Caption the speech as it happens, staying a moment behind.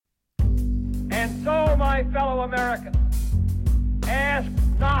And so, my fellow Americans, ask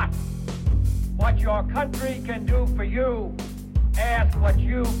not what your country can do for you. Ask what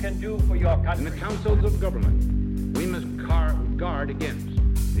you can do for your country. In the councils of government, we must guard against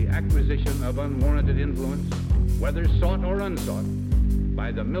the acquisition of unwarranted influence, whether sought or unsought,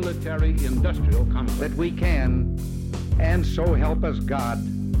 by the military-industrial complex. That we can, and so help us God,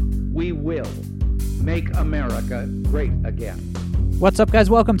 we will make America great again. What's up, guys?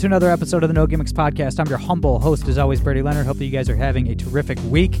 Welcome to another episode of the No Gimmicks Podcast. I'm your humble host, as always, Brady Leonard. Hope that you guys are having a terrific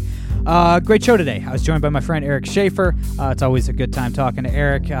week. Great show today. I was joined by my friend Eric Shaffer. It's always a good time talking to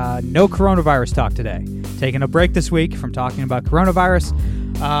Eric. No coronavirus talk today. Taking a break this week from talking about coronavirus.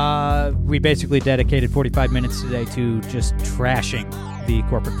 We basically dedicated 45 minutes today to just trashing the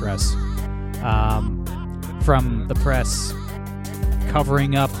corporate press. From the press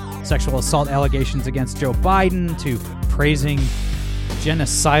covering up sexual assault allegations against Joe Biden to praising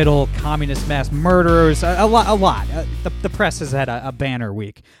genocidal communist mass murderers, a lot. The press has had a banner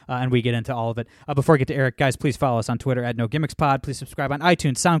week, and we get into all of it. Before I get to Eric, guys, please follow us on Twitter at NoGimmicksPod. Please subscribe on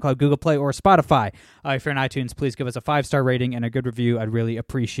iTunes, SoundCloud, Google Play, or Spotify. If you're on iTunes, please give us a 5-star rating and a good review. I'd really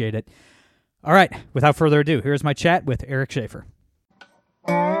appreciate it. All right, without further ado, here's my chat with Eric Shaffer.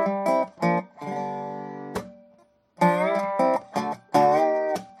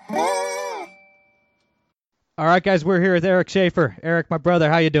 All right, guys, we're here with Eric Shaffer. Eric, my brother,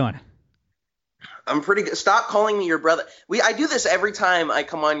 how you doing? I'm pretty good. Stop calling me your brother. I do this every time I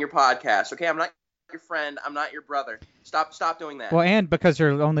come on your podcast, okay? I'm not your friend. I'm not your brother. Stop doing that. Well, and because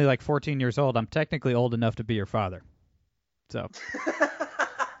you're only like 14 years old, I'm technically old enough to be your father. So.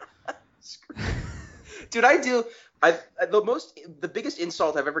 Dude, the biggest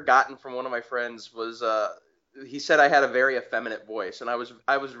insult I've ever gotten from one of my friends was he said I had a very effeminate voice, and I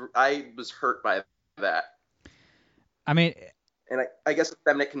was hurt by that. I mean, and I guess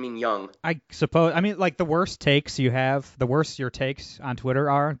effeminate can mean young. I suppose. I mean, like, the worse takes you have, the worse your takes on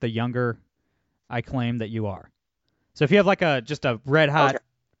Twitter are, the younger I claim that you are. So if you have like just a red hot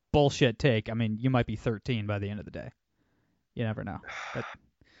bullshit take, I mean, you might be 13 by the end of the day. You never know. But...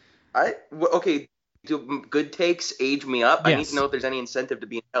 Okay. Do good takes age me up? Yes. I need to know if there's any incentive to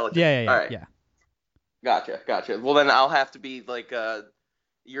be intelligent. Yeah. All right. Yeah. Gotcha. Well, then I'll have to be like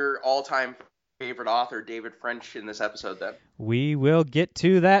your all-time favorite author, David French, in this episode then. We will get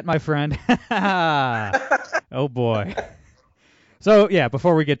to that, my friend. Oh, boy. So, yeah,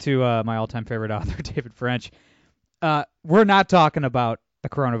 before we get to my all-time favorite author, David French, we're not talking about the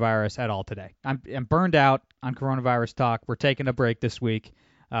coronavirus at all today. I'm burned out on coronavirus talk. We're taking a break this week.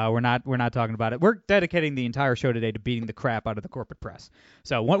 We're not talking about it. We're dedicating the entire show today to beating the crap out of the corporate press.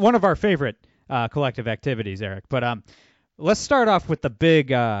 So one of our favorite collective activities, Eric. But let's start off with the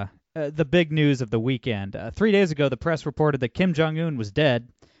big news of the weekend. 3 days ago, the press reported that Kim Jong-un was dead.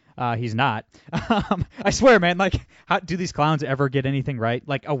 He's not. I swear, man. Like, how do these clowns ever get anything right?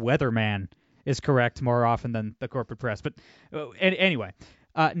 Like, a weatherman is correct more often than the corporate press. But anyway,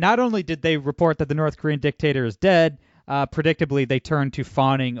 not only did they report that the North Korean dictator is dead, predictably, they turned to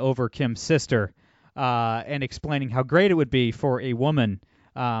fawning over Kim's sister and explaining how great it would be for a woman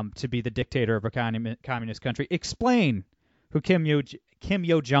to be the dictator of a communist country. Explain who Kim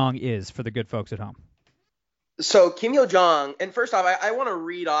Yo-jong is for the good folks at home. So Kim Yo-jong, and first off, I want to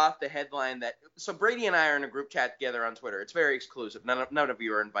read off the headline so Brady and I are in a group chat together on Twitter. It's very exclusive. None of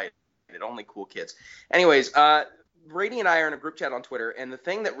you are invited. Only cool kids. Anyways, Brady and I are in a group chat on Twitter, and the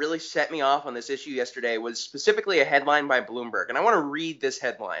thing that really set me off on this issue yesterday was specifically a headline by Bloomberg, and I want to read this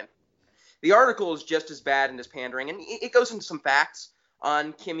headline. The article is just as bad and as pandering, and it goes into some facts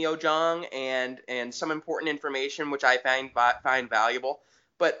on Kim Yo-jong and some important information which I find valuable.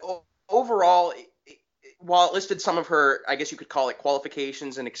 But overall, while it listed some of her, I guess you could call it,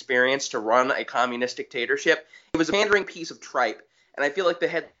 qualifications and experience to run a communist dictatorship, it was a pandering piece of tripe, and I feel like the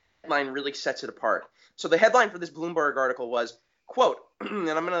headline really sets it apart. So the headline for this Bloomberg article was, quote, and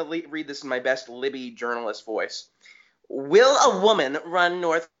I'm going to read this in my best Libby journalist voice. Will a woman run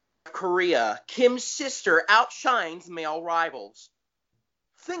North Korea? Kim's sister outshines male rivals.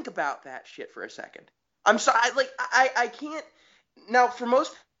 Think about that shit for a second. I'm sorry, I can't. Now, for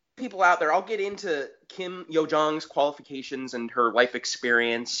most people out there, I'll get into Kim Yo-jong's qualifications and her life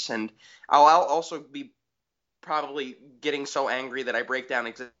experience, and I'll also be probably getting so angry that I break down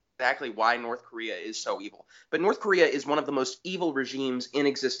exactly why North Korea is so evil. But North Korea is one of the most evil regimes in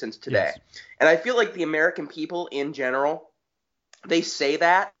existence today. Yes. And I feel like the American people in general, they say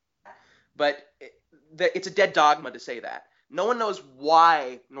that, but it's a dead dogma to say that. No one knows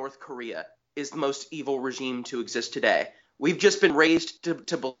why North Korea is the most evil regime to exist today. We've just been raised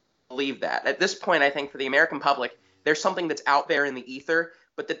to believe that. At this point, I think for the American public, there's something that's out there in the ether,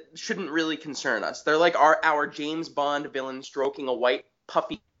 but that shouldn't really concern us. They're like our James Bond villain stroking a white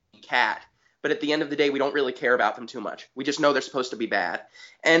puffy cat. But at the end of the day, we don't really care about them too much. We just know they're supposed to be bad.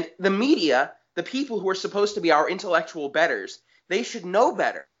 And the media, the people who are supposed to be our intellectual betters, they should know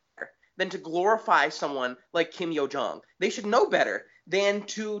better than to glorify someone like Kim Yo-jong. They should know better than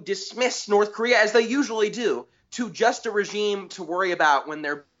to dismiss North Korea, as they usually do, to just a regime to worry about when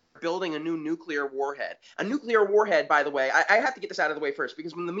they're building a new nuclear warhead. A nuclear warhead, by the way, I have to get this out of the way first,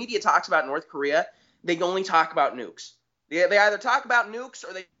 because when the media talks about North Korea, they only talk about nukes. They either talk about nukes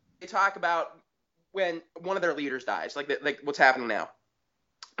or they talk about when one of their leaders dies, like what's happening now.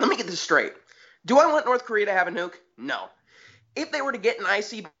 Let me get this straight. Do I want North Korea to have a nuke? No. If they were to get an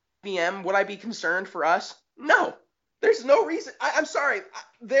ICBM, would I be concerned for us? No. There's no reason. I'm sorry.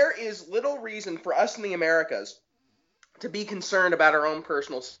 There is little reason for us in the Americas to be concerned about our own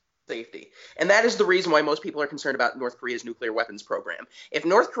personal safety. And that is the reason why most people are concerned about North Korea's nuclear weapons program. If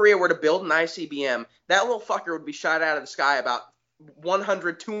North Korea were to build an ICBM, that little fucker would be shot out of the sky about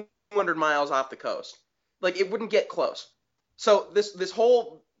 100, 200 miles off the coast. Like, it wouldn't get close. So this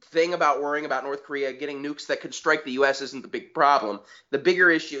whole thing about worrying about North Korea getting nukes that could strike the U.S. isn't the big problem. The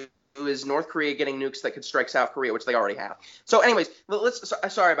bigger issue is North Korea getting nukes that could strike South Korea, which they already have. So anyways,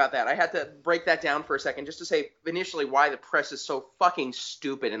 sorry about that. I had to break that down for a second just to say initially why the press is so fucking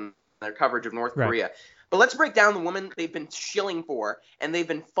stupid in their coverage of North Korea. But let's break down the woman they've been shilling for and they've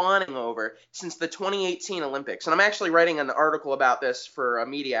been fawning over since the 2018 Olympics. And I'm actually writing an article about this for a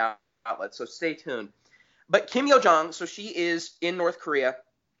media outlet, so stay tuned. But Kim Yo-jong, so she is in North Korea,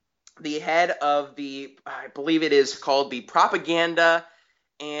 the head of I believe it is called the propaganda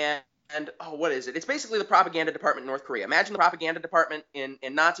and what is it? It's basically the propaganda department in North Korea. Imagine the propaganda department in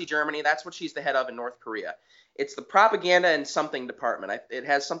Nazi Germany. That's what she's the head of in North Korea. It's the propaganda and something department. It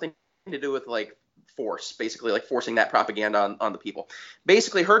has something to do with like force, basically like forcing that propaganda on the people.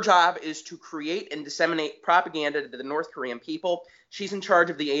 Basically, her job is to create and disseminate propaganda to the North Korean people. She's in charge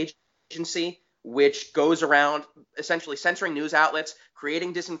of the agency, which goes around essentially censoring news outlets,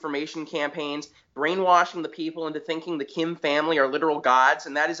 creating disinformation campaigns, brainwashing the people into thinking the Kim family are literal gods,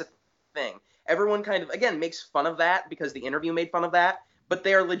 and that is a thing. Everyone kind of, again, makes fun of that because the interview made fun of that, but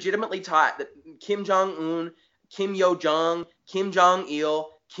they are legitimately taught that Kim Jong-un, Kim Yo-jong, Kim Jong-il,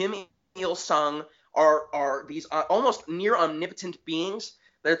 Kim Il-sung are these almost near omnipotent beings.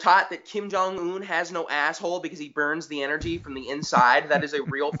 They're taught that Kim Jong-un has no asshole because he burns the energy from the inside. That is a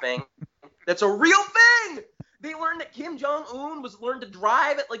real thing. That's a real thing! They learned that Kim Jong-un learned to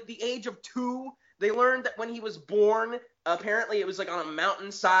drive at like the age of 2. They learned that when he was born, apparently it was like on a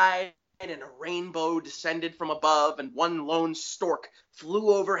mountainside and a rainbow descended from above and one lone stork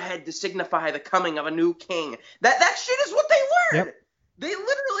flew overhead to signify the coming of a new king. That shit is what they learned! Yep.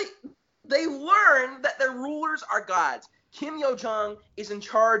 They learned that their rulers are gods. Kim Yo-jong is in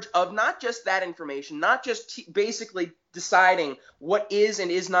charge of not just that information, not just basically deciding what is and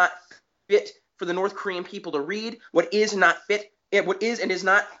is not fit for the North Korean people to read, what is and is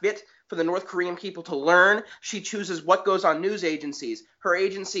not fit for the North Korean people to learn. She chooses what goes on news agencies. Her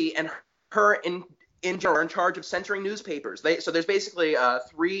agency and her in general are in charge of censoring newspapers. So there's basically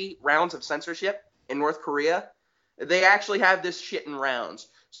 3 rounds of censorship in North Korea. They actually have this shit in rounds.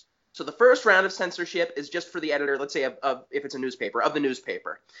 So the first round of censorship is just for the editor, let's say of if it's a newspaper, of the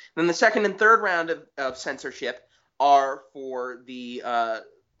newspaper. Then the second and third round of censorship are for the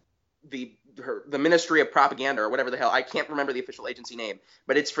Ministry of Propaganda or whatever the hell. I can't remember the official agency name,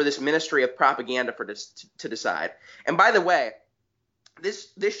 but it's for this Ministry of Propaganda to decide. And by the way,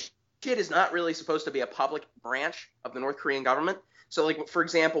 this shit is not really supposed to be a public branch of the North Korean government. So like, for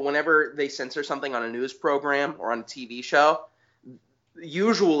example, whenever they censor something on a news program or on a TV show,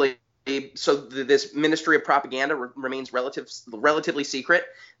 usually, so this Ministry of Propaganda remains relatively secret.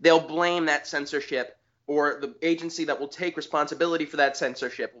 They'll blame that censorship, or the agency that will take responsibility for that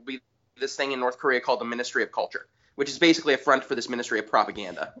censorship will be this thing in North Korea called the Ministry of Culture, which is basically a front for this Ministry of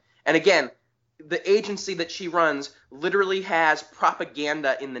Propaganda. And again, the agency that she runs literally has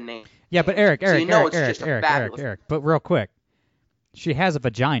propaganda in the name. Yeah, but Eric, but real quick, she has a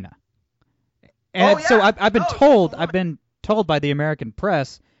vagina. And so I've been told by the American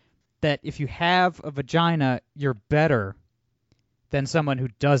press that if you have a vagina, you're better than someone who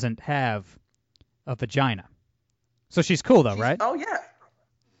doesn't have a vagina. So she's cool though, right? Oh yeah.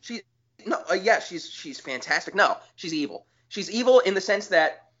 She's fantastic. No, she's evil. She's evil in the sense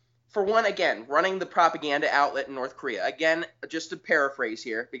that, for one, again, running the propaganda outlet in North Korea. Again, just to paraphrase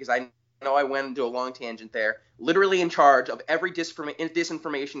here, because I know I went into a long tangent there, literally in charge of every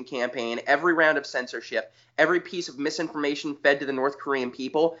disinformation campaign, every round of censorship, every piece of misinformation fed to the North Korean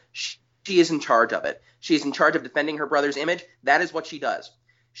people. She is in charge of it. She is in charge of defending her brother's image. That is what she does.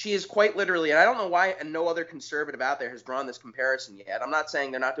 She is quite literally, and I don't know why no other conservative out there has drawn this comparison yet. I'm not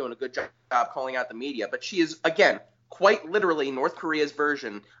saying they're not doing a good job calling out the media, but she is, again, quite literally North Korea's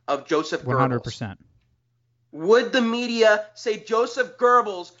version of Joseph Goebbels. 100%. Would the media say Joseph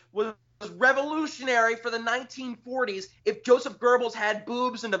Goebbels was revolutionary for the 1940s if Joseph Goebbels had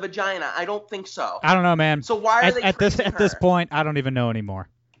boobs and a vagina? I don't think so. I don't know, man. So why are they at praising her? this point? I don't even know anymore.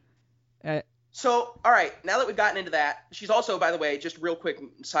 So, all right, now that we've gotten into that, she's also, by the way, just real quick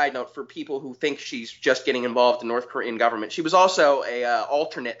side note for people who think she's just getting involved in North Korean government. She was also a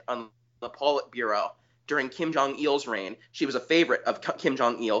alternate on the Politburo during Kim Jong-il's reign. She was a favorite of Kim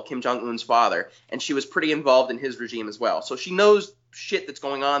Jong-il, Kim Jong-un's father, and she was pretty involved in his regime as well. So she knows shit that's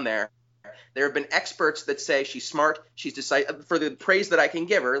going on there. There have been experts that say she's smart, she's decisive. For the praise that I can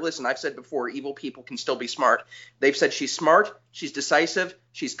give her, listen, I've said before, evil people can still be smart. They've said she's smart, she's decisive,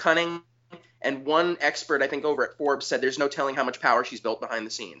 she's cunning, and one expert, I think over at Forbes, said there's no telling how much power she's built behind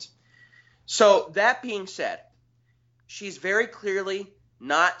the scenes. So that being said, she's very clearly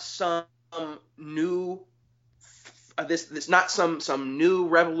not some new not some new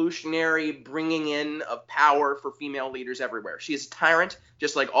revolutionary bringing in of power for female leaders everywhere. She is a tyrant,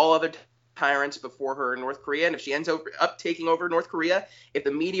 just like all other tyrants before her in North Korea. And if she ends up taking over North Korea, if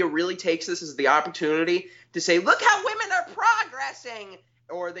the media really takes this as the opportunity to say, look how women are progressing,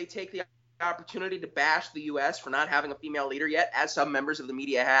 or they take the opportunity to bash the U.S. for not having a female leader yet, as some members of the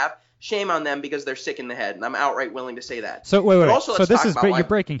media have, shame on them because they're sick in the head. And I'm outright willing to say that. So wait. Also, so this is you're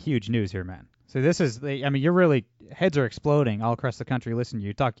breaking huge news here, man. So this is you're really, heads are exploding all across the country. Listen to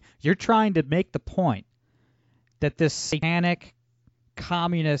you talk. You're trying to make the point that this satanic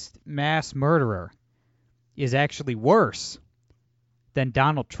communist mass murderer is actually worse than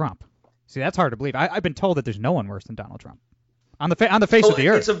Donald Trump. See, that's hard to believe. I've been told that there's no one worse than Donald Trump on the face of the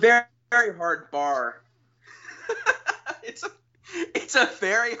earth. It's a very, very hard bar. It's a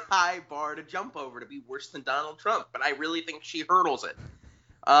very high bar to jump over to be worse than Donald Trump, but I really think she hurdles it.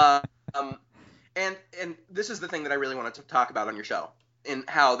 And this is the thing that I really wanted to talk about on your show, and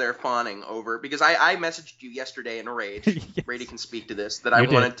how they're fawning over, because I messaged you yesterday in a rage. Yes. Brady can speak to this, that I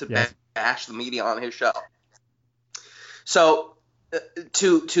wanted to bash the media on his show. So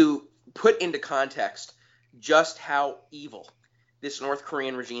to put into context just how evil this North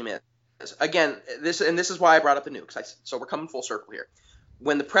Korean regime is. Again, this is why I brought up the nukes. So we're coming full circle here.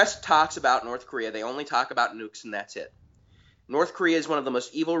 When the press talks about North Korea, they only talk about nukes, and that's it. North Korea is one of the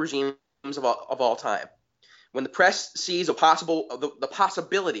most evil regimes of all time. When the press sees the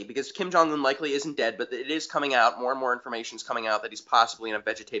possibility, because Kim Jong-un likely isn't dead, but it is coming out, more and more information is coming out that he's possibly in a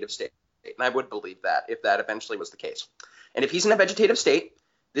vegetative state. And I would believe that if that eventually was the case. And if he's in a vegetative state,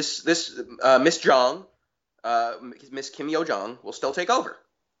 this Miss Kim Yo-jong will still take over.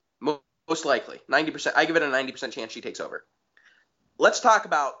 Most likely. 90%. I give it a 90% chance she takes over. Let's talk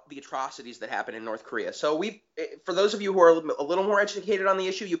about the atrocities that happen in North Korea. So for those of you who are a little more educated on the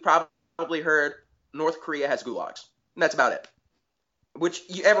issue, you've probably heard North Korea has gulags. And that's about it. Which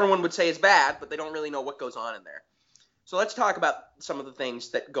everyone would say is bad, but they don't really know what goes on in there. So let's talk about some of the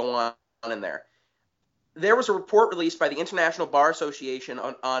things that go on in there. There was a report released by the International Bar Association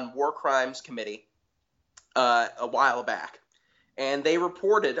on War Crimes Committee a while back. And they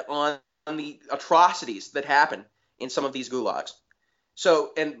reported on the atrocities that happen in some of these gulags.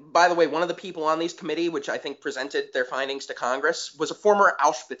 So, and by the way, one of the people on these committee, which I think presented their findings to Congress, was a former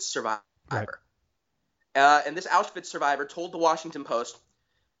Auschwitz survivor. Right. And this Auschwitz survivor told the Washington Post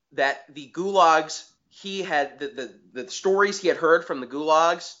that the gulags he had, the stories he had heard from the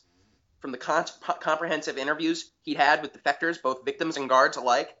gulags, from the comprehensive interviews he'd had with defectors, both victims and guards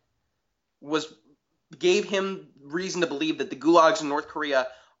alike, gave him reason to believe that the gulags in North Korea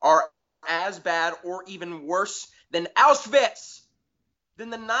are as bad or even worse than Auschwitz, than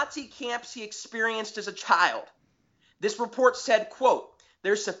the Nazi camps he experienced as a child. This report said, quote,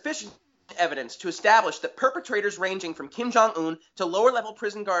 "There's sufficient evidence to establish that perpetrators ranging from Kim Jong-un to lower-level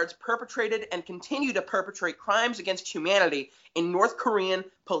prison guards perpetrated and continue to perpetrate crimes against humanity in North Korean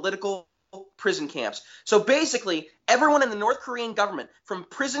political prison camps." So basically, everyone in the North Korean government, from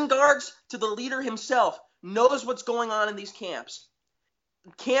prison guards to the leader himself, knows what's going on in these camps.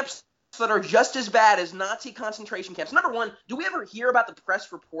 Camps that are just as bad as Nazi concentration camps. Number one, do we ever hear about the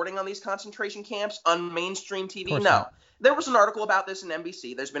press reporting on these concentration camps on mainstream TV? No. Not. There was an article about this in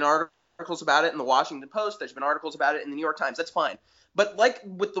NBC. There's been articles about it in the Washington Post. There's been articles about it in the New York Times. That's fine. But like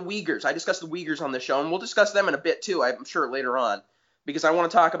with the Uyghurs, I discussed the Uyghurs on the show, and we'll discuss them in a bit too, I'm sure, later on, because I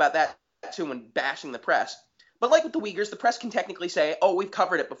want to talk about that too when bashing the press. But like with the Uyghurs, the press can technically say, oh, we've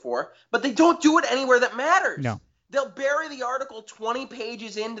covered it before, but they don't do it anywhere that matters. No. They'll bury the article 20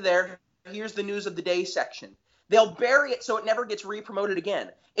 pages into their here's the news of the day section. They'll bury it so it never gets re-promoted again.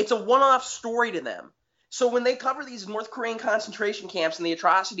 It's a one-off story to them. So when they cover these North Korean concentration camps and the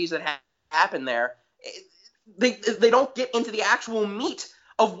atrocities that happen there, they don't get into the actual meat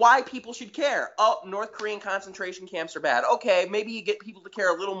of why people should care. Oh, North Korean concentration camps are bad. Okay, maybe you get people to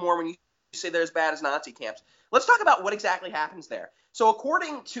care a little more when you say they're as bad as Nazi camps. Let's talk about what exactly happens there. So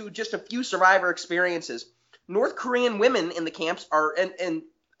according to just a few survivor experiences, North Korean women in the camps are, and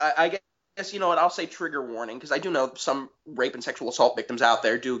I guess, you know what, I'll say trigger warning, because I do know some rape and sexual assault victims out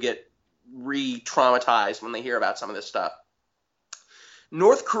there do get re-traumatized when they hear about some of this stuff.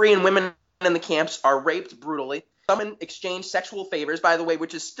 North Korean women in the camps are raped brutally. Some exchange sexual favors, by the way,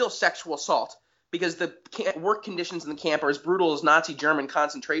 which is still sexual assault, because the work conditions in the camp are as brutal as Nazi German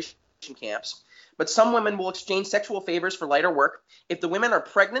concentration camps. But some women will exchange sexual favors for lighter work. If the women are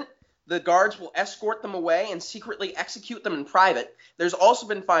pregnant, the guards will escort them away and secretly execute them in private. There's also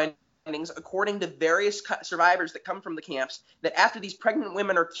been findings, according to various survivors that come from the camps, that after these pregnant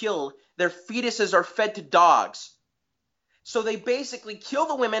women are killed, their fetuses are fed to dogs. So they basically kill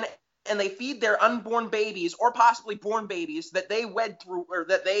the women and they feed their unborn babies, or possibly born babies, that they wed through, or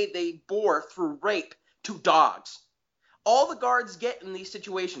that they bore through rape, to dogs. All the guards get in these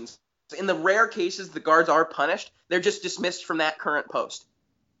situations, in the rare cases the guards are punished, they're just dismissed from that current post.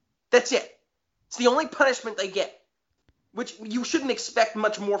 That's it. It's the only punishment they get, which you shouldn't expect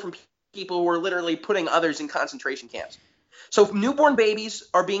much more from people who are literally putting others in concentration camps. So newborn babies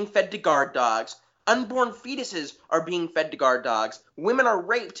are being fed to guard dogs. Unborn fetuses are being fed to guard dogs. Women are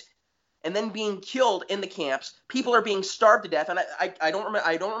raped and then being killed in the camps. People are being starved to death. And I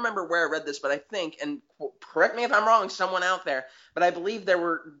don't remember where I read this, but I think, and correct me if I'm wrong, someone out there, but I believe there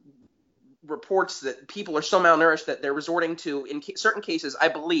were reports that people are so malnourished that they're resorting to, in certain cases, I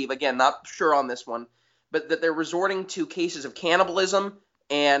believe, again, not sure on this one, but that they're resorting to cases of cannibalism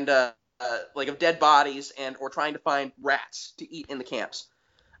and like of dead bodies, and or trying to find rats to eat in the camps.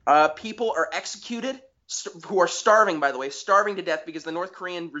 People are executed who are starving, by the way, starving to death, because the North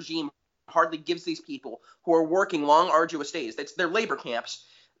Korean regime hardly gives these people who are working long, arduous days. They're labor camps.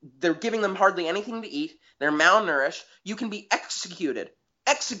 They're giving them hardly anything to eat. They're malnourished. You can be executed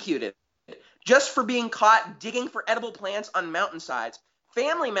just for being caught digging for edible plants on mountainsides.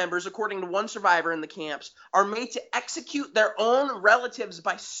 Family members, according to one survivor in the camps, are made to execute their own relatives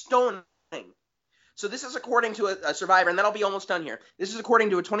by stoning. So this is according to a survivor, and then I'll be almost done here. This is according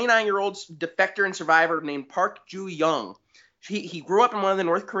to a 29-year-old defector and survivor named Park Ju-young. He grew up in one of the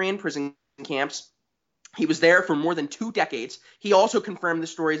North Korean prison camps. He was there for more than 2 decades. He also confirmed the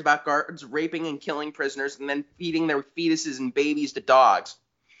stories about guards raping and killing prisoners and then feeding their fetuses and babies to dogs.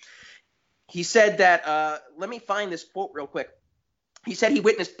 He said that, let me find this quote real quick. He said he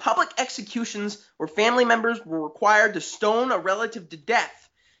witnessed public executions where family members were required to stone a relative to death.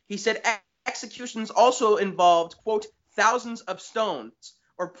 He said executions also involved, quote, thousands of stones,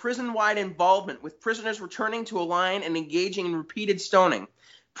 or prison-wide involvement, with prisoners returning to a line and engaging in repeated stoning.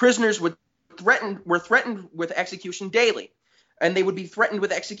 Prisoners were threatened with execution daily, and they would be threatened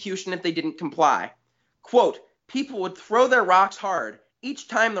with execution if they didn't comply. Quote, people would throw their rocks hard. Each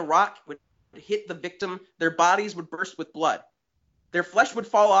time the rock would hit the victim, their bodies would burst with blood. Their flesh would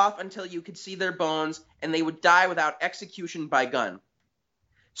fall off until you could see their bones, and they would die without execution by gun.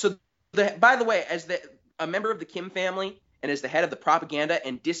 So, by the way, as a member of the Kim family and as the head of the propaganda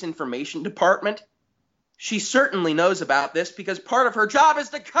and disinformation department, she certainly knows about this, because part of her job is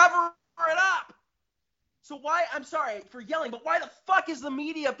to cover it up. So why, I'm sorry for yelling, but why the fuck is the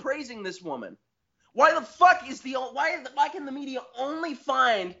media praising this woman? Why the fuck is why can the media only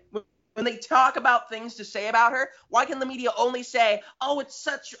find, when they talk about things to say about her, why can the media only say, oh, it's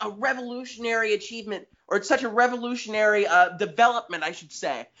such a revolutionary achievement, or it's such a revolutionary development, I should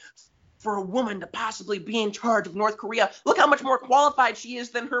say, for a woman to possibly be in charge of North Korea. Look how much more qualified she is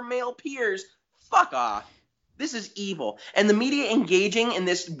than her male peers. Fuck off. This is evil. And the media engaging in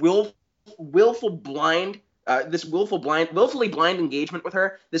this willfully blind engagement with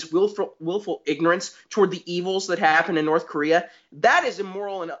her, this willful ignorance toward the evils that happen in North Korea, that is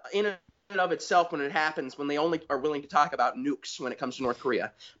immoral in and of itself when it happens, when they only are willing to talk about nukes when it comes to North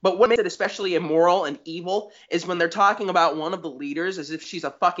Korea. But what makes it especially immoral and evil is when they're talking about one of the leaders as if she's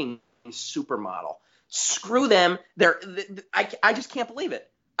a fucking supermodel. Screw them. I just can't believe it.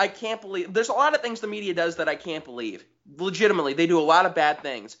 I can't believe. There's a lot of things the media does that I can't believe. Legitimately, they do a lot of bad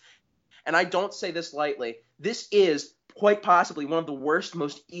things. And I don't say this lightly. This is quite possibly one of the worst,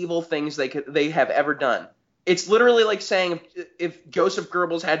 most evil things they have ever done. It's literally like saying if Joseph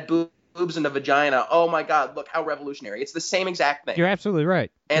Goebbels had boobs and a vagina, oh my God, look how revolutionary. It's the same exact thing. You're absolutely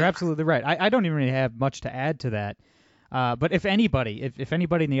right. You're absolutely right. I don't even really have much to add to that. But if anybody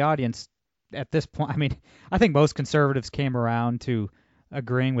in the audience at this point, I mean, I think most conservatives came around to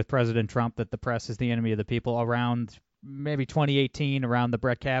agreeing with President Trump that the press is the enemy of the people around maybe 2018, around the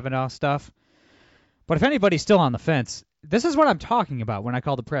Brett Kavanaugh stuff. But if anybody's still on the fence, this is what I'm talking about when I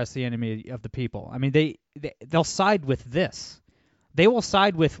call the press the enemy of the people. I mean, they'll side with this. They will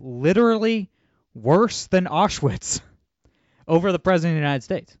side with literally worse than Auschwitz over the president of the United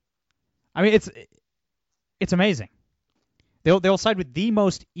States. I mean, it's amazing. They'll side with the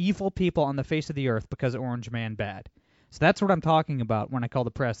most evil people on the face of the earth because Orange Man bad. So that's what I'm talking about when I call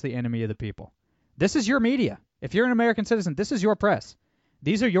the press the enemy of the people. This is your media. If you're an American citizen, this is your press.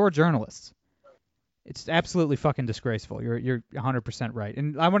 These are your journalists. It's absolutely fucking disgraceful. You're 100% right.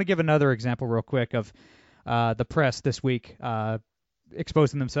 And I want to give another example real quick of the press this week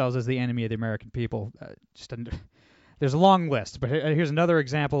exposing themselves as the enemy of the American people. There's a long list, but here's another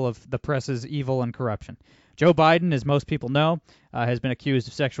example of the press's evil and corruption. Joe Biden, as most people know, has been accused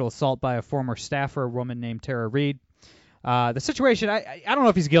of sexual assault by a former staffer, a woman named Tara Reid. The situation, I don't know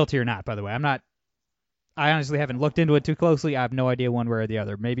if he's guilty or not, by the way. I honestly haven't looked into it too closely. I have no idea one way or the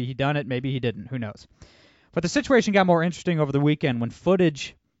other. Maybe he done it, maybe he didn't. Who knows? But the situation got more interesting over the weekend when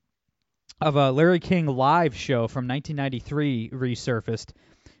footage of a Larry King live show from 1993 resurfaced,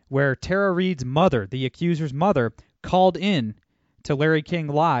 where Tara Reid's mother, the accuser's mother, called in to Larry King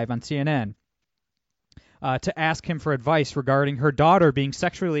live on CNN to ask him for advice regarding her daughter being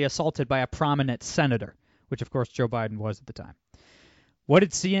sexually assaulted by a prominent senator, which of course Joe Biden was at the time. What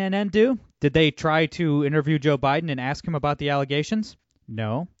did CNN do? Did they try to interview Joe Biden and ask him about the allegations?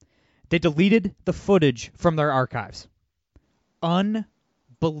 No. They deleted the footage from their archives.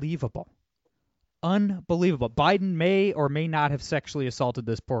 Unbelievable. Unbelievable. Biden may or may not have sexually assaulted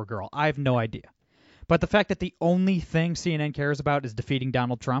this poor girl. I have no idea. But the fact that the only thing CNN cares about is defeating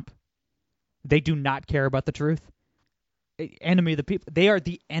Donald Trump, they do not care about the truth. Enemy of the people. They are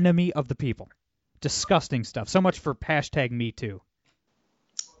the enemy of the people. Disgusting stuff. So much for #MeToo.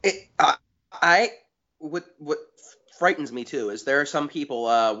 What frightens me too is there are some people.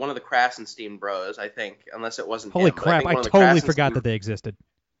 One of the Krasenstein bros, I think, unless it wasn't. Holy him, crap! I totally forgot that they existed.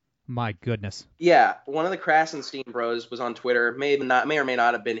 My goodness. Yeah, one of the Krasenstein bros was on Twitter. May or may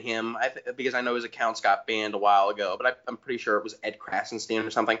not have been him, because I know his accounts got banned a while ago. But I'm pretty sure it was Ed Krasenstein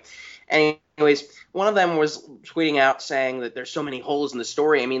or something. Anyways, one of them was tweeting out saying that there's so many holes in the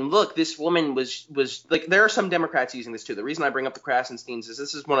story. I mean, look, this woman was like, there are some Democrats using this too. The reason I bring up the Krasensteins is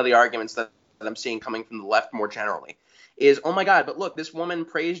this is one of the arguments that I'm seeing coming from the left more generally. Is, oh my God, but look, this woman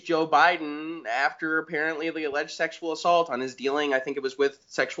praised Joe Biden after apparently the alleged sexual assault on his dealing, I think it was with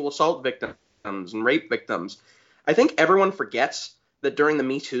sexual assault victims and rape victims. I think everyone forgets that during the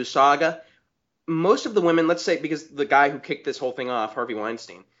Me Too saga, most of the women, let's say, because the guy who kicked this whole thing off, Harvey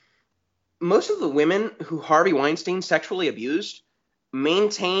Weinstein, most of the women who Harvey Weinstein sexually abused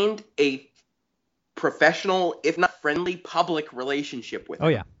maintained a professional, if not friendly, public relationship with him. Oh,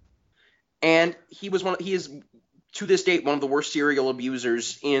 yeah. And he is to this date one of the worst serial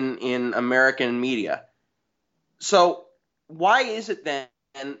abusers in American media. So why is it then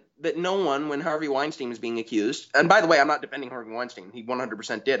that no one, when Harvey Weinstein was being accused, and by the way, I'm not defending Harvey Weinstein, he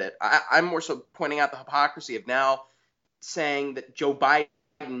 100% did it. I'm more so pointing out the hypocrisy of now saying that Joe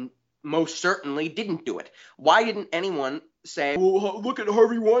Biden most certainly didn't do it. Why didn't anyone say, well, look at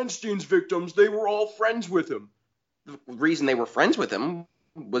Harvey Weinstein's victims, they were all friends with him? The reason they were friends with him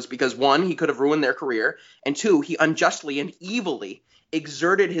was because, one, he could have ruined their career, and two, he unjustly and evilly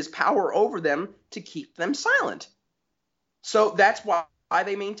exerted his power over them to keep them silent. So that's why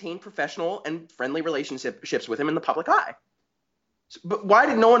they maintain professional and friendly relationships with him in the public eye. But why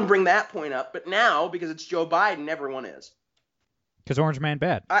did no one bring that point up? But now, because it's Joe Biden, everyone is. Because Orange Man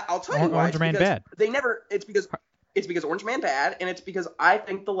bad. I'll tell you why. Orange Man bad. It's because Orange Man bad, and it's because I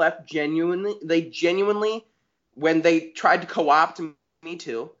think the left genuinely, when they tried to co-opt Me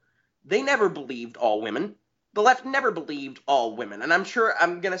Too, they never believed all women. The left never believed all women, and I'm sure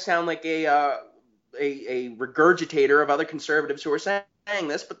I'm gonna sound like a regurgitator of other conservatives who are saying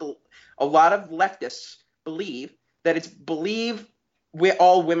this, but a lot of leftists believe that it's believe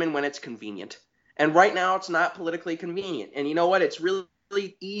all women when it's convenient, and right now it's not politically convenient. And you know what? It's really,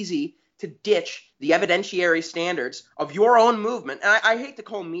 really easy to ditch the evidentiary standards of your own movement. And I hate to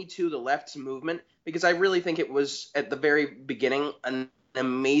call Me Too the left's movement, because I really think it was at the very beginning an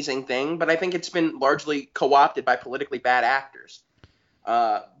amazing thing, but I think it's been largely co-opted by politically bad actors.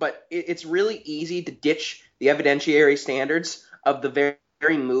 But it's really easy to ditch the evidentiary standards of the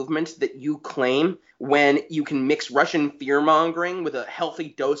very movement that you claim when you can mix Russian fear-mongering with a healthy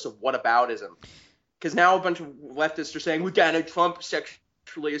dose of whataboutism. Because now a bunch of leftists are saying, well, Donald Trump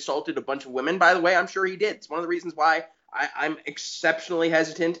sexually assaulted a bunch of women. By the way, I'm sure he did. It's one of the reasons why I'm exceptionally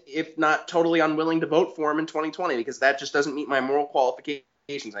hesitant, if not totally unwilling, to vote for him in 2020 because that just doesn't meet my moral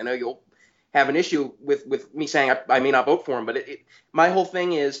qualifications. I know you'll have an issue with me saying I may not vote for him, but my whole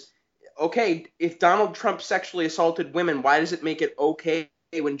thing is, okay, if Donald Trump sexually assaulted women, why does it make it okay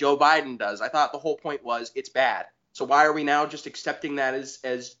when Joe Biden does? I thought the whole point was it's bad. So why are we now just accepting that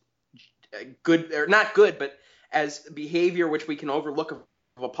as good, or not good, but as behavior which we can overlook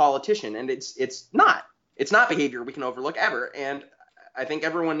of a politician? And it's not. It's not behavior we can overlook ever. And I think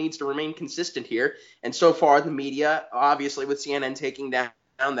everyone needs to remain consistent here. And so far, the media, obviously with CNN taking down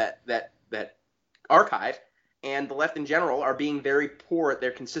that archive, and the left in general are being very poor at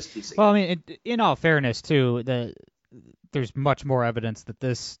their consistency. Well, I mean, in all fairness, too, there's much more evidence that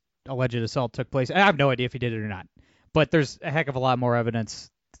this alleged assault took place. I have no idea if he did it or not, but there's a heck of a lot more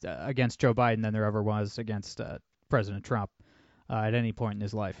evidence against Joe Biden than there ever was against President Trump at any point in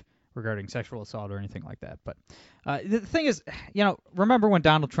his life regarding sexual assault or anything like that. But the thing is, remember when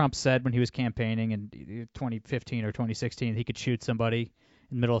Donald Trump said when he was campaigning in 2015 or 2016 he could shoot somebody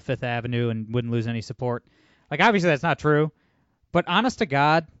in the middle of Fifth Avenue and wouldn't lose any support? Like, obviously that's not true, but honest to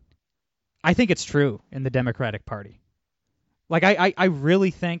God, I think it's true in the Democratic Party. Like, I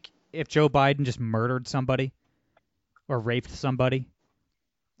really think if Joe Biden just murdered somebody or raped somebody,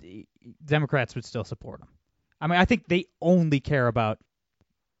 the Democrats would still support him. I mean, I think they only care about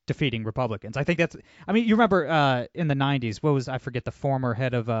defeating Republicans. I think that's. I mean, you remember in the 90s, I forget, the former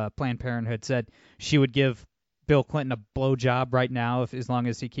head of Planned Parenthood said she would give Bill Clinton a blowjob right now as long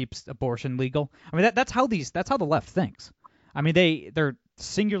as he keeps abortion legal. I mean, that's how the left thinks. I mean, they're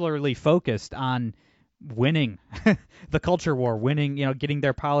singularly focused on winning the culture war, winning, getting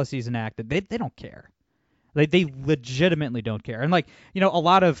their policies enacted. They don't care. They legitimately don't care. And a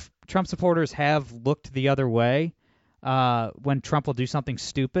lot of Trump supporters have looked the other way when Trump will do something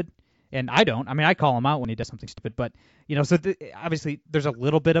stupid, and I don't. I mean, I call him out when he does something stupid, but obviously there's a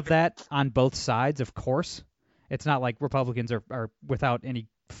little bit of that on both sides, of course. It's not like Republicans are without any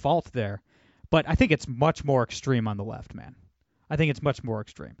fault there, but I think it's much more extreme on the left, man. I think it's much more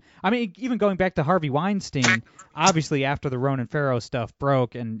extreme. I mean, even going back to Harvey Weinstein, obviously after the Ronan Farrow stuff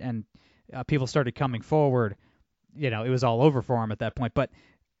broke and people started coming forward, it was all over for him at that point. But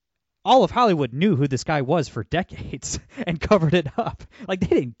all of Hollywood knew who this guy was for decades and covered it up. Like, they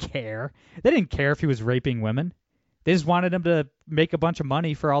didn't care. They didn't care if he was raping women. They just wanted him to make a bunch of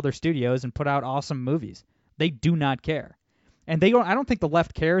money for all their studios and put out awesome movies. They do not care. And I don't think the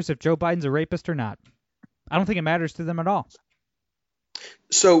left cares if Joe Biden's a rapist or not. I don't think it matters to them at all.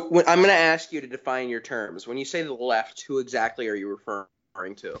 So I'm going to ask you to define your terms. When you say the left, who exactly are you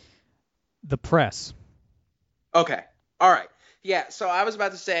referring to? The press. Okay. All right. Yeah. So I was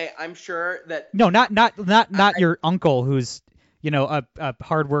about to say, I'm sure that. No, not your uncle who's, a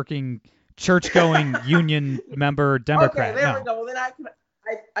hardworking, church-going union member Democrat. Okay, there we go. Well, then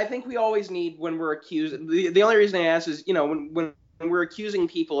I think we always need, when we're accused. The only reason I ask is, when we're accusing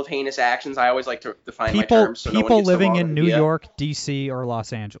people of heinous actions, I always like to define my terms. So people living in New York, D.C., or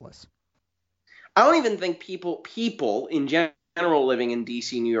Los Angeles. I don't even think people in general living in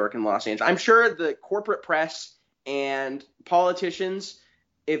D.C., New York, and Los Angeles. I'm sure the corporate press and politicians,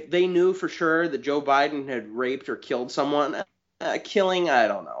 if they knew for sure that Joe Biden had raped or killed someone, killing, I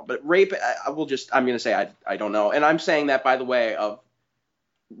don't know. But rape, I'm going to say I don't know. And I'm saying that, by the way, of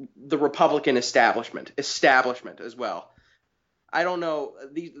the Republican establishment as well. I don't know.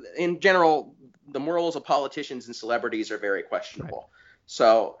 In general, the morals of politicians and celebrities are very questionable. Right.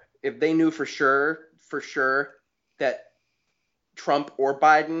 So if they knew for sure that Trump or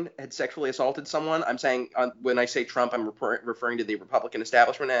Biden had sexually assaulted someone, I'm saying, when I say Trump, I'm referring to the Republican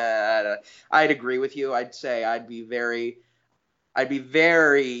establishment. I'd agree with you. I'd say I'd be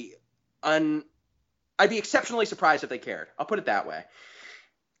exceptionally surprised if they cared. I'll put it that way.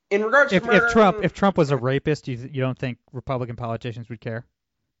 In regards to if Trump was a rapist, you don't think Republican politicians would care?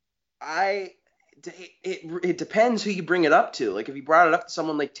 It depends who you bring it up to. Like, if you brought it up to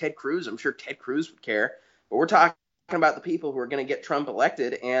someone like Ted Cruz, I'm sure Ted Cruz would care. But we're talking about the people who are going to get Trump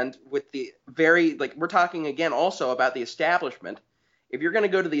elected, and with the we're talking again also about the establishment. If you're going to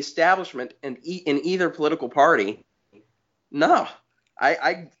go to the establishment and in either political party, no,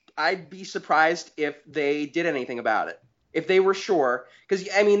 I'd be surprised if they did anything about it. If they were sure, because,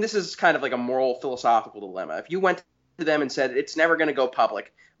 I mean, this is kind of like a moral, philosophical dilemma. If you went to them and said, it's never going to go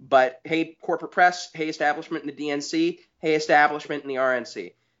public, but hey, corporate press, hey, establishment in the DNC, hey, establishment in the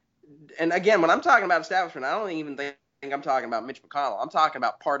RNC. And again, when I'm talking about establishment, I don't even think I'm talking about Mitch McConnell. I'm talking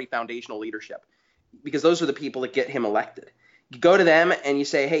about party foundational leadership, because those are the people that get him elected. You go to them and you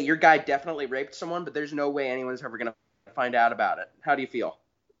say, hey, your guy definitely raped someone, but there's no way anyone's ever going to find out about it. How do you feel?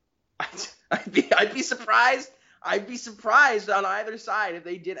 I'd be surprised. I'd be surprised on either side if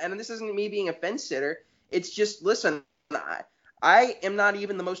they did. And this isn't me being a fence sitter. It's just, listen, I am not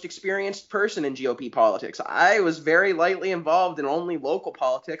even the most experienced person in GOP politics. I was very lightly involved in only local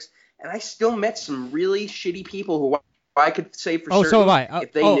politics, and I still met some really shitty people who I could say for certain, so have I.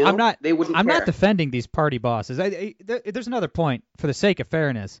 if they knew, they wouldn't care. I'm not defending these party bosses. There's another point, for the sake of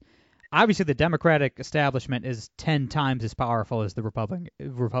fairness. Obviously, the Democratic establishment is 10 times as powerful as the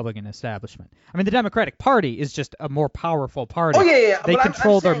Republican establishment. I mean, the Democratic Party is just a more powerful party. Oh, yeah. They but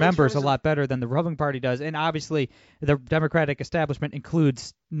control I'm their members a lot better than the Republican Party does. And obviously, the Democratic establishment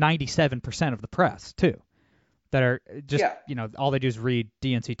includes 97% of the press, too, that are just, all they do is read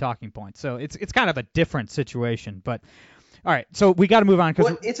DNC talking points. So it's kind of a different situation. But, all right, so we got to move on.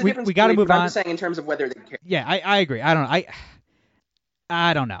 Well, it's a different we got to move on. I'm just saying in terms of whether they care. Yeah, I agree.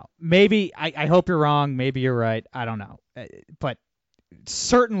 I don't know. Maybe I hope you're wrong. Maybe you're right. I don't know. But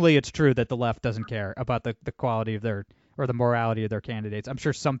certainly it's true that the left doesn't care about the quality of their or the morality of their candidates. I'm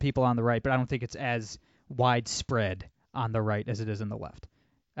sure some people on the right, but I don't think it's as widespread on the right as it is in the left.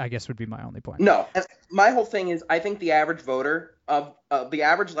 I guess would be my only point. No, my whole thing is I think the average voter of the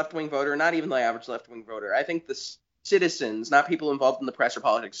average left-wing voter, not even the average left-wing voter, I think the citizens, not people involved in the press or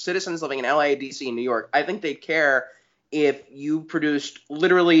politics, citizens living in LA, DC, and New York, I think they care if you produced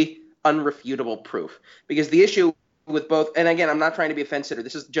literally unrefutable proof. Because the issue with both, and again, I'm not trying to be a fence sitter,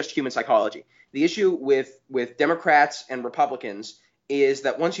 this is just human psychology. The issue with Democrats and Republicans is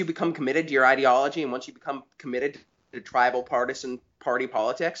that once you become committed to your ideology and once you become committed to tribal partisan party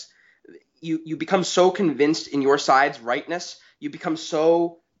politics, you become so convinced in your side's rightness, you become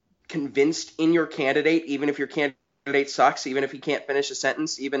so convinced in your candidate, even if your candidate sucks, even if he can't finish a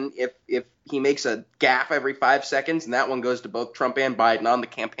sentence, even if he makes a gaffe every 5 seconds, and that one goes to both Trump and Biden on the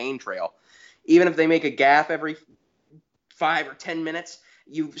campaign trail. Even if they make a gaffe every 5 or 10 minutes,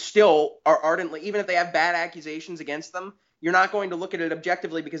 you still are ardently, even if they have bad accusations against them, you're not going to look at it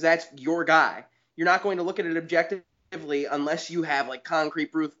objectively because that's your guy. You're not going to look at it objectively unless you have like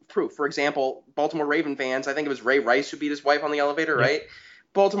concrete proof. For example, Baltimore Raven fans, I think it was Ray Rice who beat his wife on the elevator, right?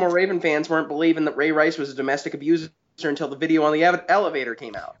 Baltimore Raven fans weren't believing that Ray Rice was a domestic abuser until the video on the elevator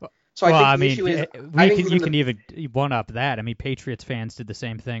came out. So I think the issue is, you can even one up that. I mean, Patriots fans did the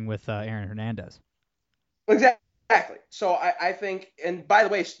same thing with Aaron Hernandez. Exactly. So I think, and by the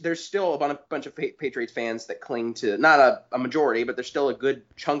way, there's still a bunch of Patriots fans that cling to, not a majority, but there's still a good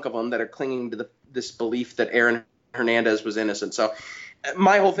chunk of them that are clinging to this belief that Aaron Hernandez was innocent. So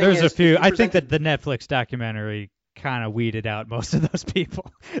my whole thing there's a few. I think that the Netflix documentary kind of weeded out most of those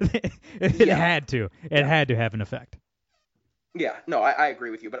people. It had to have an effect. Yeah, no, I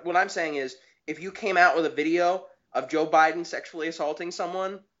agree with you. But what I'm saying is, if you came out with a video of Joe Biden sexually assaulting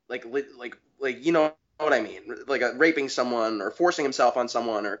someone, like you know what I mean, like raping someone or forcing himself on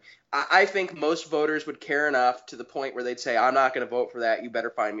someone, or I think most voters would care enough to the point where they'd say, I'm not going to vote for that. You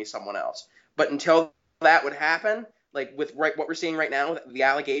better find me someone else. But until that would happen, like with what we're seeing right now with the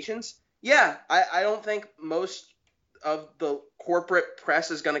allegations, I don't think most of the corporate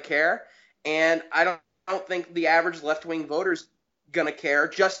press is going to care, and I don't think the average left-wing voter's going to care,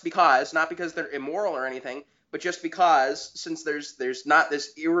 just because, not because they're immoral or anything, but just because, since there's not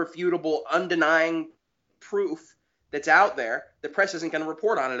this irrefutable, undenying proof that's out there, the press isn't going to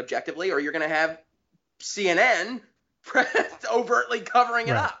report on it objectively, or you're going to have CNN overtly covering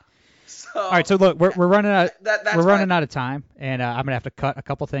it up. So, all right, so look, we're running out. We're running out of time, and I'm gonna have to cut a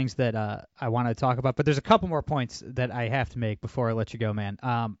couple things that I want to talk about. But there's a couple more points that I have to make before I let you go, man.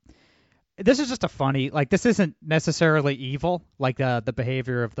 This is just a funny, like, this isn't necessarily evil, like the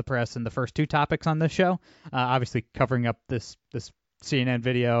behavior of the press in the first two topics on this show. Obviously, covering up this CNN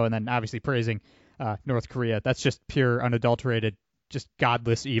video, and then obviously praising North Korea. That's just pure, unadulterated, just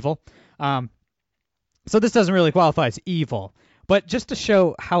godless evil. So this doesn't really qualify as evil. But just to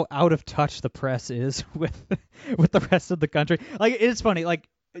show how out of touch the press is with the rest of the country, like, it's funny, like,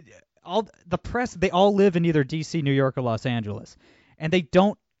 all the press, they all live in either DC, New York, or Los Angeles, and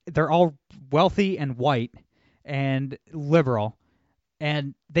they're all wealthy and white and liberal,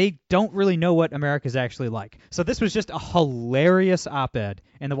 and they don't really know what America's actually like. So this was just a hilarious op-ed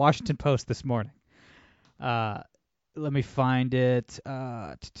in the Washington Post this morning. Let me find it.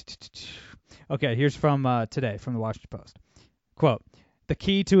 Okay, here's from today from the Washington Post. Quote, the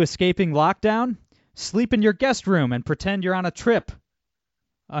key to escaping lockdown? Sleep in your guest room and pretend you're on a trip.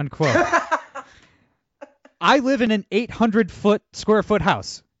 Unquote. I live in an 800 square foot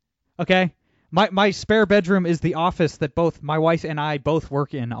house. Okay? My spare bedroom is the office that both my wife and I both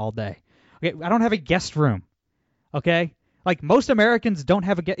work in all day. Okay? I don't have a guest room. Okay? Like, most Americans don't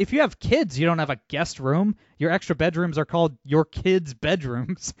have if you have kids, you don't have a guest room. Your extra bedrooms are called your kids'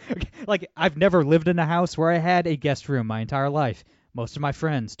 bedrooms. Like, I've never lived in a house where I had a guest room my entire life. Most of my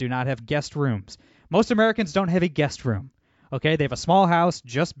friends do not have guest rooms. Most Americans don't have a guest room. Okay, they have a small house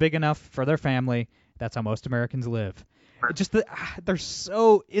just big enough for their family. That's how most Americans live. Just they're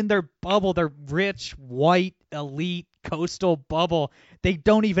so in their bubble, their rich, white, elite, coastal bubble. They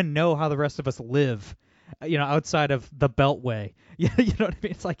don't even know how the rest of us live, outside of the Beltway. You know what I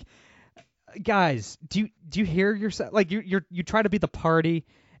mean? It's like, guys, do you hear yourself? Like, you try to be the party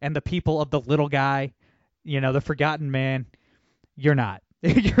and the people of the little guy, the forgotten man. You're not.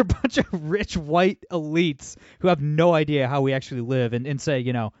 You're a bunch of rich white elites who have no idea how we actually live and say,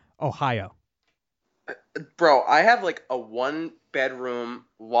 Ohio. Bro, I have like a 1-bedroom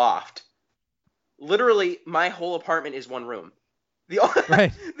loft. Literally, my whole apartment is one room. The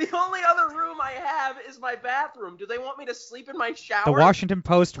only other room I have is my bathroom. Do they want me to sleep in my shower? The Washington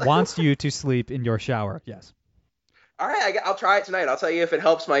Post wants you to sleep in your shower, yes. All right, I'll try it tonight. I'll tell you if it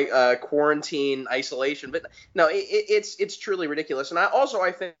helps my quarantine isolation. But no, it's truly ridiculous. And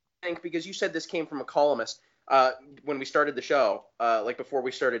I think, because you said this came from a columnist when we started the show, like before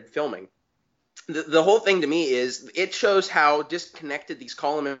we started filming, the whole thing to me is it shows how disconnected these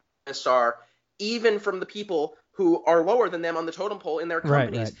columnists are, even from the people who are lower than them on the totem pole in their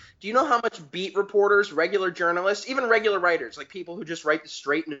companies. Right. Do you know how much beat reporters, regular journalists, even regular writers, like people who just write the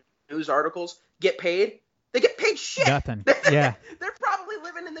straight news articles, get paid? They get paid shit. Nothing. Yeah. They're probably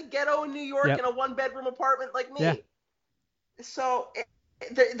living in the ghetto in New York in a 1-bedroom apartment like me. Yeah. So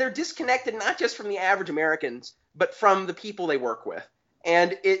they're disconnected not just from the average Americans, but from the people they work with.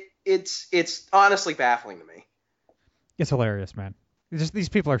 And it's honestly baffling to me. It's hilarious, man. These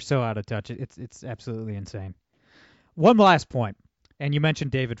people are so out of touch. It's absolutely insane. One last point, and you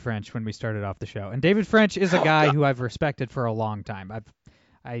mentioned David French when we started off the show. And David French is a guy who I've respected for a long time.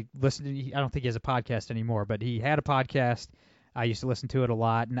 I listened to, I don't think he has a podcast anymore, but he had a podcast. I used to listen to it a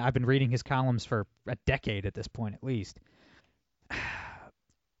lot, and I've been reading his columns for a decade at this point at least.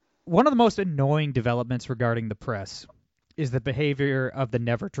 One of the most annoying developments regarding the press is the behavior of the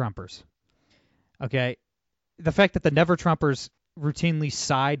Never-Trumpers. Okay? The fact that the Never-Trumpers routinely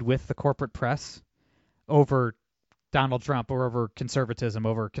side with the corporate press over Donald Trump or over conservatism,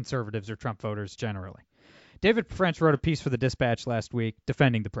 over conservatives or Trump voters generally. David French wrote a piece for the Dispatch last week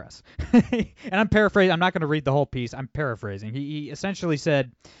defending the press. And I'm paraphrasing. I'm not going to read the whole piece. I'm paraphrasing. He essentially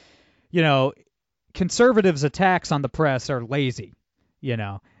said, conservatives' attacks on the press are lazy,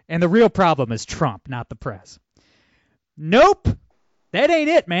 and the real problem is Trump, not the press. Nope. That ain't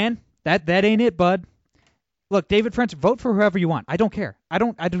it, man. That ain't it, bud. Look, David French, vote for whoever you want. I don't care. I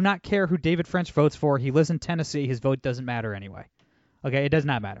do not care who David French votes for. He lives in Tennessee. His vote doesn't matter anyway. Okay, it does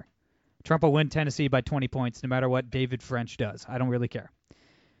not matter. Trump will win Tennessee by 20 points no matter what David French does. I don't really care.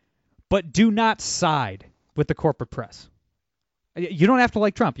 But do not side with the corporate press. You don't have to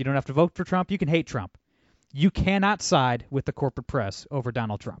like Trump. You don't have to vote for Trump. You can hate Trump. You cannot side with the corporate press over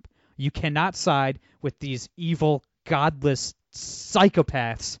Donald Trump. You cannot side with these evil, godless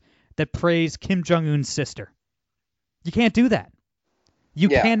psychopaths that praise Kim Jong-un's sister. You can't do that. You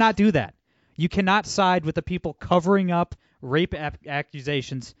cannot do that. You cannot side with the people covering up rape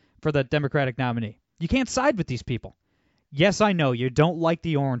accusations for the Democratic nominee. You can't side with these people. Yes, I know you don't like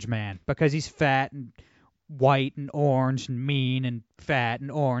the orange man because he's fat and white and orange and mean and fat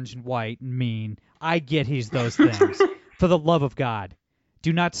and orange and white and mean. I get he's those things. For the love of God,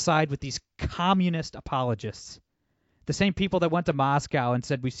 do not side with these communist apologists. The same people that went to Moscow and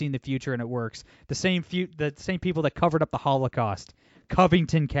said we've seen the future and it works. The same people that covered up the Holocaust.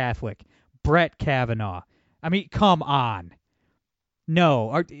 Covington Catholic. Brett Kavanaugh. I mean, come on.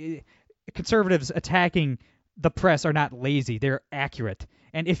 No, conservatives attacking the press are not lazy. They're accurate.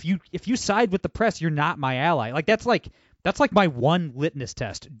 And if you side with the press, you're not my ally. That's like my one litmus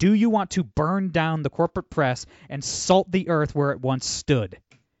test. Do you want to burn down the corporate press and salt the earth where it once stood?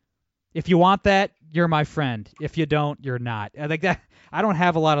 If you want that, you're my friend. If you don't, you're not. I don't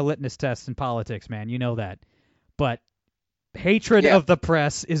have a lot of litmus tests in politics, man. You know that. But hatred of the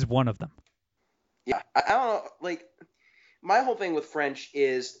press is one of them. Yeah, I don't know. My whole thing with French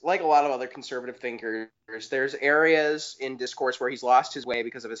is, like a lot of other conservative thinkers, there's areas in discourse where he's lost his way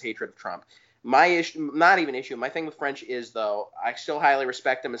because of his hatred of Trump. My issue, not even issue, my thing with French is, though, I still highly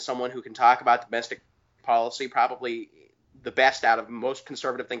respect him as someone who can talk about domestic policy, probably the best out of most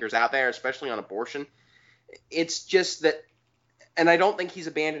conservative thinkers out there, especially on abortion. It's just that, and I don't think he's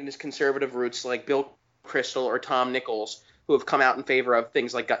abandoned his conservative roots like Bill Kristol or Tom Nichols, who have come out in favor of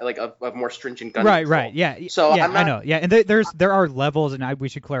things like of more stringent gun control. Right, yeah. So yeah, I know. Yeah, and there are levels, and we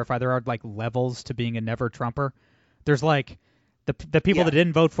should clarify there are levels to being a never Trumper. There's like the people that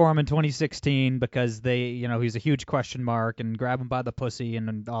didn't vote for him in 2016 because they, he's a huge question mark and grab him by the pussy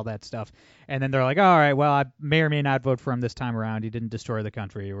and all that stuff. And then they're like, all right, well, I may or may not vote for him this time around. He didn't destroy the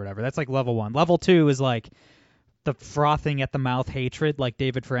country or whatever. That's like level 1. Level 2 is like the frothing at the mouth hatred, like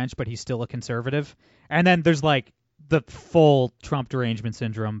David French, but he's still a conservative. And then there's like the full Trump derangement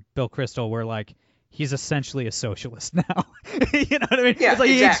syndrome, Bill Kristol, where like he's essentially a socialist now. You know what I mean? Yeah, it's like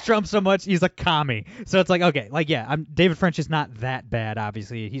exactly. He hates Trump so much, he's a commie. So it's like, okay, like, yeah, David French is not that bad,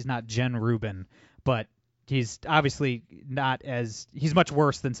 obviously. He's not Jen Rubin, but he's obviously not as, he's much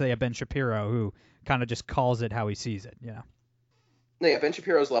worse than, say, a Ben Shapiro, who kind of just calls it how he sees it, Yeah, Ben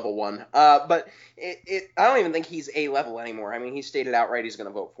Shapiro's level 1. But I don't even think he's A level anymore. I mean, he stated outright he's going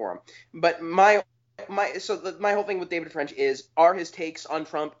to vote for him. But my whole thing with David French is, are his takes on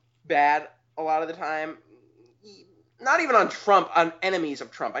Trump bad a lot of the time? Not even on Trump, on enemies of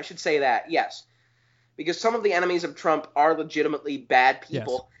Trump. I should say that, yes. Because some of the enemies of Trump are legitimately bad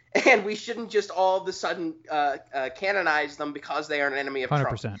people. Yes. And we shouldn't just all of a sudden canonize them because they are an enemy of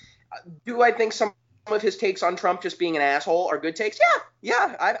 100%. Trump. Do I think some of his takes on Trump just being an asshole are good takes?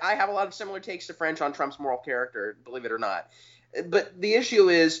 Yeah. I have a lot of similar takes to French on Trump's moral character, believe it or not. But the issue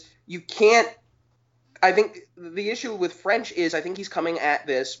is, you can't. I think the issue with French is, I think he's coming at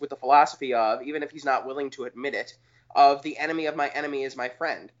this with the philosophy of, even if he's not willing to admit it, of the enemy of my enemy is my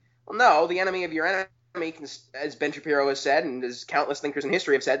friend. Well, no, the enemy of your enemy can, as Ben Shapiro has said, and as countless thinkers in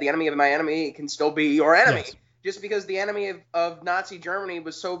history have said, the enemy of my enemy can still be your enemy. Yes. Just because the enemy of Nazi Germany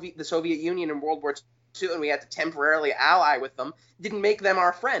was the Soviet Union in World War II, and we had to temporarily ally with them, didn't make them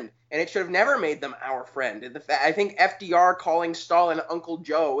our friend. And it should have never made them our friend. I think FDR calling Stalin Uncle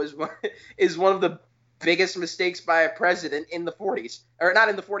Joe is one of the biggest mistakes by a president in the 40s, or not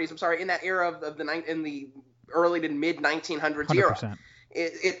in the 40s, I'm sorry, in that era in the early to mid 1900s era.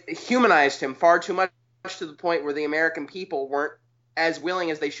 It humanized him far too much, to the point where the American people weren't as willing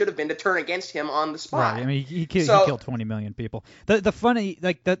as they should have been to turn against him on the spot. Right. I mean, he killed 20 million people. The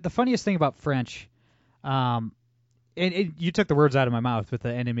funniest thing about French, and you took the words out of my mouth with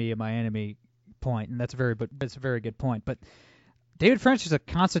the enemy of my enemy point, and that's a very good point. But David French is a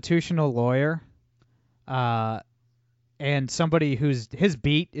constitutional lawyer. And somebody his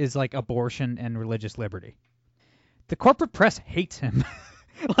beat is like abortion and religious liberty. The corporate press hates him.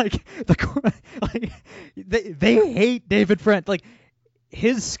 They hate David French. Like,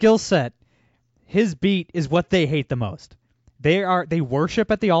 his skill set, his beat is what they hate the most. They worship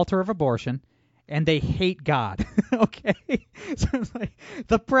at the altar of abortion, and they hate God. Okay, so it's like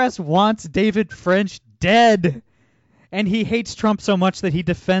the press wants David French dead, and he hates Trump so much that he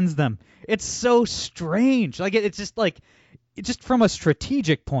defends them. It's so strange. Like, it's just from a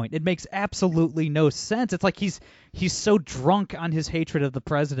strategic point, it makes absolutely no sense. It's like he's so drunk on his hatred of the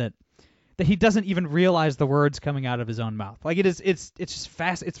president that he doesn't even realize the words coming out of his own mouth. Like, it's just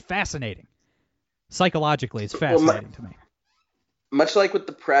it's fascinating. Psychologically, it's fascinating to me. Much like with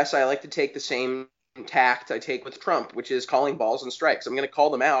the press, I like to take the same tact I take with Trump, which is calling balls and strikes. I'm going to call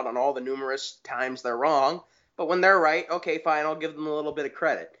them out on all the numerous times they're wrong, but when they're right, okay, fine, I'll give them a little bit of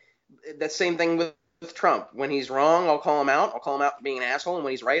credit. That same thing with Trump. When he's wrong, I'll call him out. I'll call him out for being an asshole, and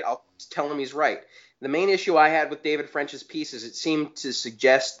when he's right, I'll tell him he's right. The main issue I had with David French's piece is it seemed to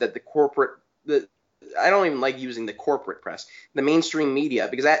suggest that I don't even like using the corporate press, the mainstream media,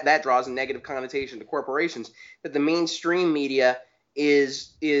 because that draws a negative connotation to corporations, that the mainstream media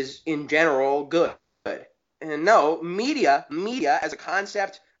is in general good. And no, media as a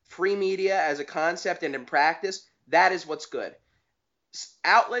concept, free media as a concept and in practice, that is what's good.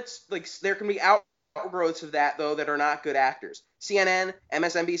 Outlets, like, there can be outgrowths of that, though, that are not good actors. CNN,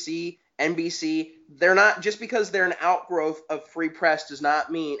 MSNBC, NBC, they're not, just because they're an outgrowth of free press does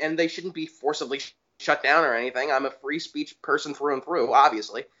not mean, and they shouldn't be forcibly shut down or anything. I'm a free speech person through and through,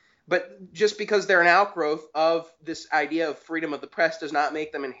 obviously. But just because they're an outgrowth of this idea of freedom of the press does not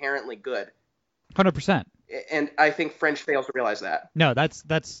make them inherently good. 100%. And I think French fails to realize that. No, that's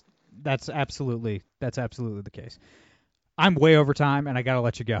absolutely the case. I'm way over time, and I gotta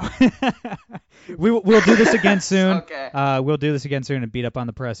let you go. We'll do this again soon. Okay. We'll do this again soon and beat up on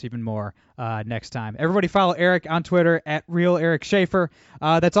the press even more next time. Everybody follow Eric on Twitter at @RealEricSchaefer.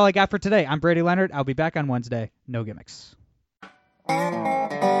 That's all I got for today. I'm Brady Leonard. I'll be back on Wednesday. No gimmicks.